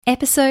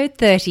Episode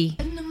 30.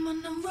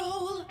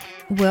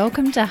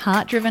 Welcome to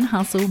Heart Driven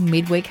Hustle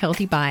Midweek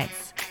Healthy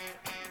Bites.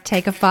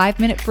 Take a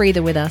 5-minute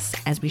breather with us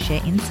as we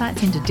share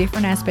insights into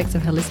different aspects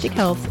of holistic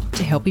health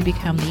to help you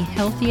become the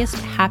healthiest,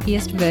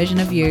 happiest version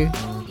of you.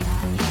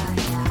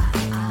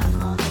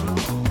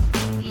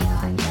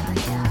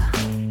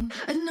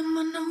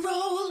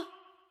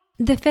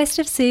 The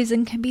festive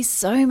season can be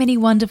so many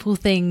wonderful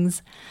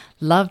things.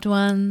 Loved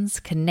ones,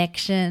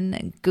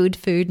 connection, good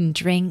food and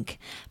drink,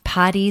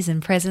 parties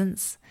and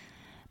presents.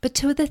 But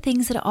two of the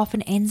things that it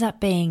often ends up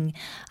being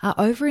are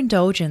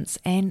overindulgence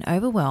and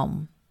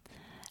overwhelm.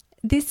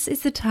 This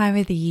is the time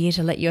of the year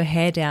to let your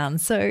hair down,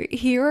 so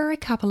here are a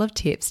couple of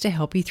tips to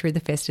help you through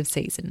the festive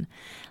season.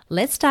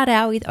 Let's start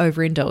out with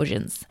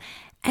overindulgence.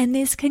 And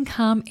this can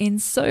come in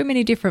so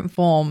many different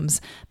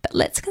forms, but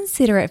let's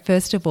consider it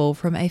first of all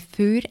from a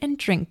food and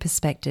drink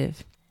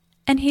perspective.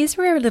 And here's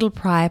where a little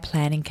prior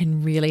planning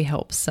can really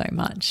help so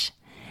much.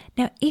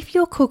 Now, if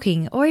you're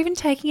cooking or even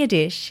taking a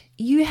dish,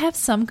 you have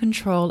some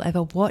control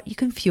over what you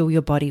can fuel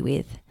your body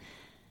with.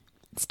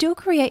 Still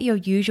create your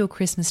usual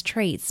Christmas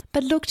treats,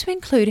 but look to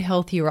include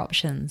healthier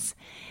options.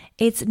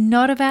 It's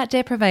not about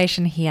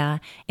deprivation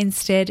here.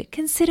 Instead,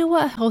 consider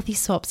what healthy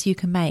swaps you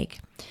can make.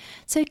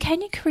 So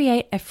can you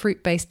create a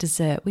fruit-based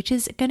dessert, which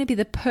is going to be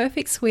the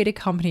perfect sweet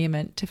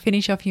accompaniment to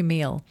finish off your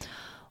meal?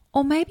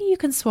 Or maybe you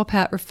can swap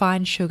out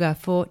refined sugar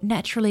for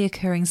naturally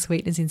occurring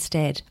sweeteners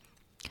instead.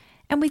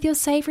 And with your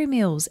savory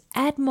meals,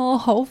 add more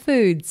whole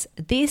foods.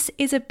 This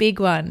is a big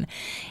one.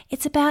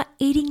 It's about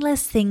eating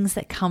less things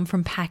that come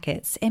from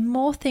packets and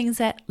more things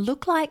that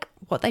look like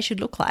what they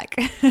should look like.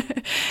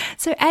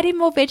 So add in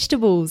more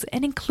vegetables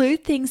and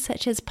include things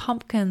such as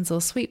pumpkins or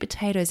sweet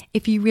potatoes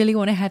if you really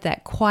want to have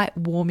that quite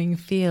warming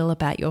feel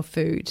about your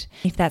food,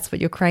 if that's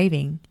what you're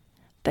craving.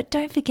 But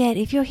don't forget,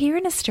 if you're here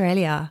in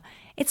Australia,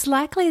 it's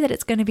likely that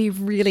it's going to be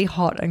really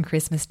hot on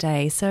Christmas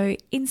Day, so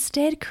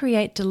instead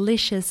create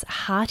delicious,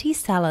 hearty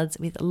salads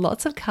with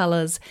lots of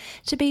colours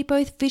to be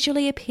both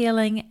visually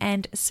appealing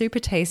and super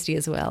tasty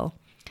as well.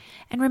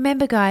 And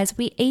remember guys,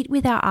 we eat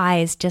with our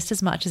eyes just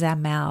as much as our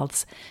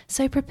mouths,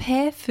 so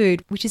prepare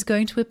food which is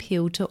going to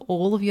appeal to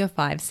all of your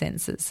 5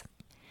 senses.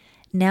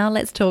 Now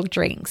let's talk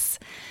drinks.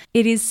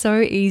 It is so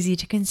easy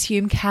to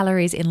consume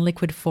calories in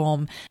liquid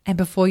form, and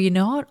before you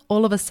know it,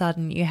 all of a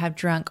sudden you have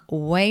drunk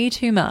way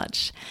too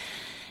much.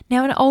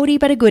 Now an oldie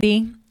but a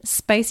goodie,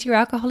 space your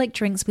alcoholic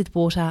drinks with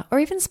water or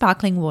even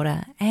sparkling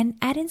water and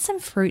add in some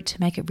fruit to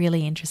make it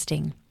really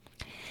interesting.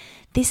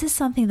 This is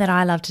something that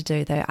I love to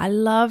do though. I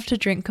love to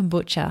drink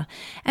kombucha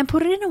and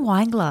put it in a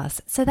wine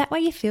glass so that way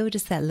you feel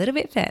just that little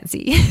bit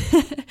fancy.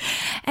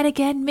 And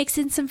again, mix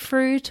in some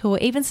fruit or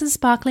even some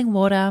sparkling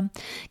water,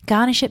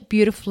 garnish it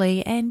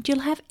beautifully, and you'll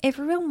have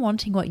everyone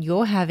wanting what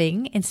you're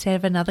having instead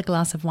of another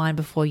glass of wine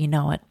before you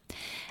know it.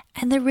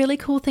 And the really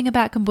cool thing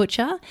about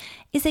kombucha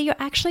is that you're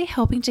actually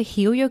helping to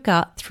heal your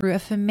gut through a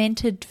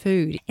fermented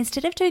food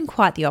instead of doing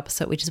quite the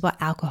opposite, which is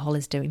what alcohol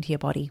is doing to your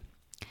body.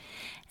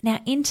 Now,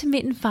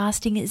 intermittent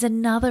fasting is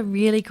another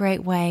really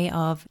great way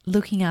of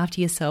looking after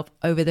yourself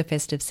over the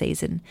festive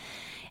season.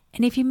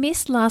 And if you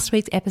missed last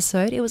week's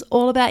episode, it was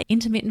all about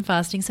intermittent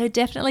fasting, so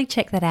definitely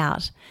check that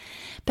out.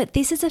 But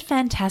this is a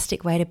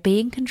fantastic way to be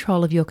in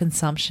control of your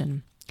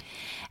consumption.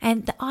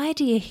 And the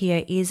idea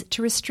here is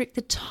to restrict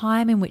the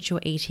time in which you're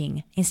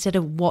eating instead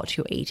of what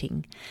you're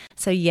eating.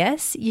 So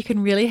yes, you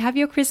can really have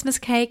your Christmas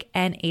cake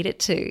and eat it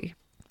too.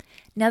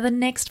 Now, the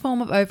next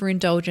form of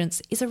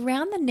overindulgence is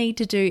around the need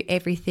to do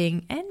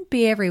everything and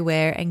be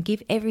everywhere and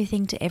give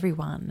everything to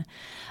everyone.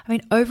 I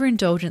mean,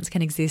 overindulgence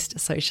can exist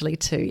socially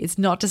too. It's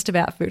not just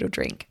about food or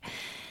drink.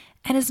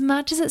 And as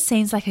much as it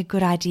seems like a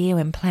good idea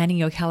when planning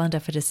your calendar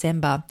for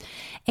December,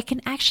 it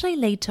can actually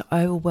lead to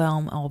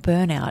overwhelm or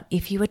burnout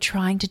if you are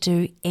trying to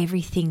do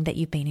everything that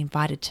you've been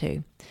invited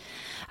to.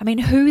 I mean,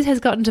 who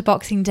has gotten to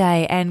Boxing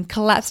Day and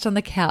collapsed on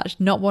the couch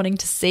not wanting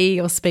to see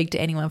or speak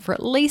to anyone for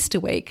at least a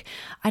week?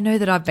 I know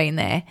that I've been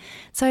there.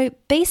 So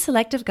be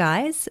selective,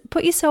 guys.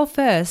 Put yourself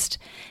first.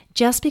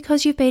 Just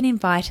because you've been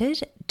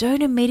invited,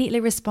 don't immediately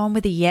respond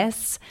with a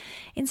yes.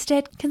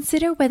 Instead,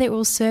 consider whether it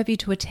will serve you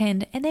to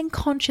attend and then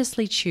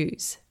consciously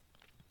choose.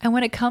 And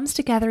when it comes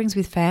to gatherings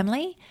with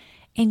family,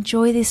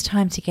 enjoy this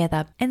time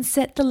together and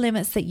set the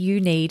limits that you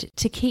need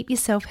to keep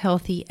yourself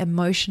healthy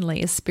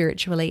emotionally,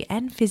 spiritually,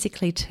 and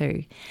physically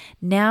too.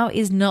 Now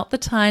is not the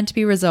time to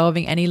be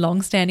resolving any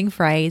long-standing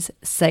frays.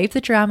 Save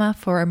the drama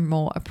for a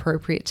more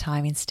appropriate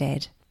time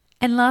instead.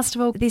 And last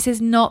of all, this is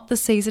not the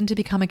season to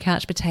become a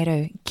couch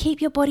potato.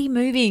 Keep your body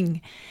moving.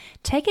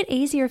 Take it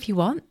easier if you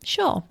want,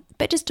 sure,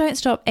 but just don't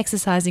stop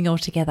exercising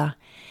altogether.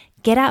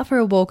 Get out for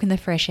a walk in the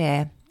fresh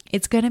air.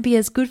 It's going to be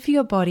as good for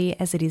your body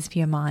as it is for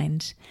your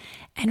mind.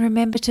 And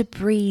remember to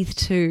breathe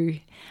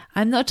too.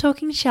 I'm not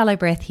talking shallow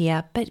breath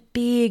here, but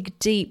big,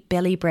 deep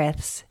belly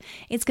breaths.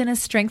 It's going to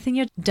strengthen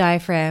your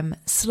diaphragm,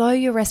 slow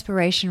your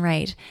respiration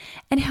rate,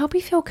 and help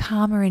you feel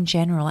calmer in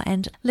general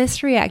and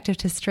less reactive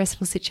to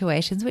stressful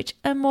situations, which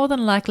are more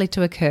than likely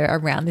to occur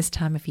around this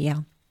time of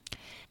year.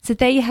 So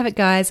there you have it,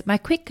 guys, my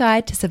quick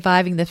guide to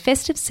surviving the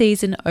festive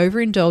season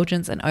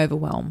overindulgence and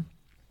overwhelm.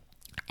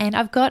 And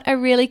I've got a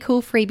really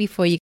cool freebie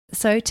for you.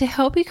 So to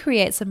help you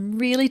create some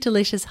really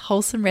delicious,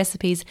 wholesome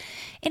recipes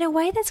in a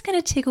way that's going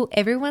to tickle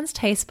everyone's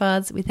taste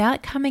buds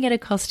without coming at a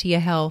cost to your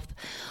health,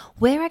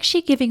 we're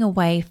actually giving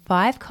away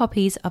 5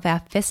 copies of our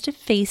Festive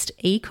Feast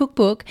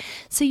e-cookbook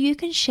so you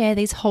can share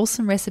these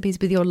wholesome recipes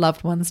with your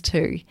loved ones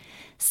too.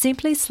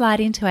 Simply slide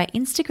into our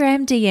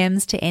Instagram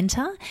DMs to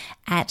enter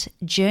at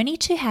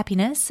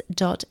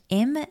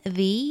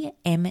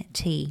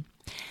journeytohappiness.mvmt.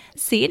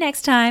 See you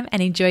next time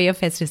and enjoy your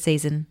festive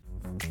season.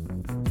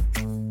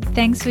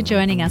 Thanks for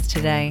joining us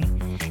today.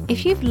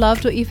 If you've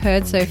loved what you've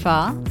heard so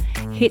far,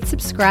 hit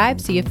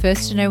subscribe so you're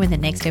first to know when the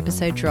next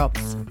episode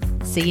drops.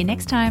 See you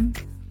next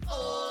time.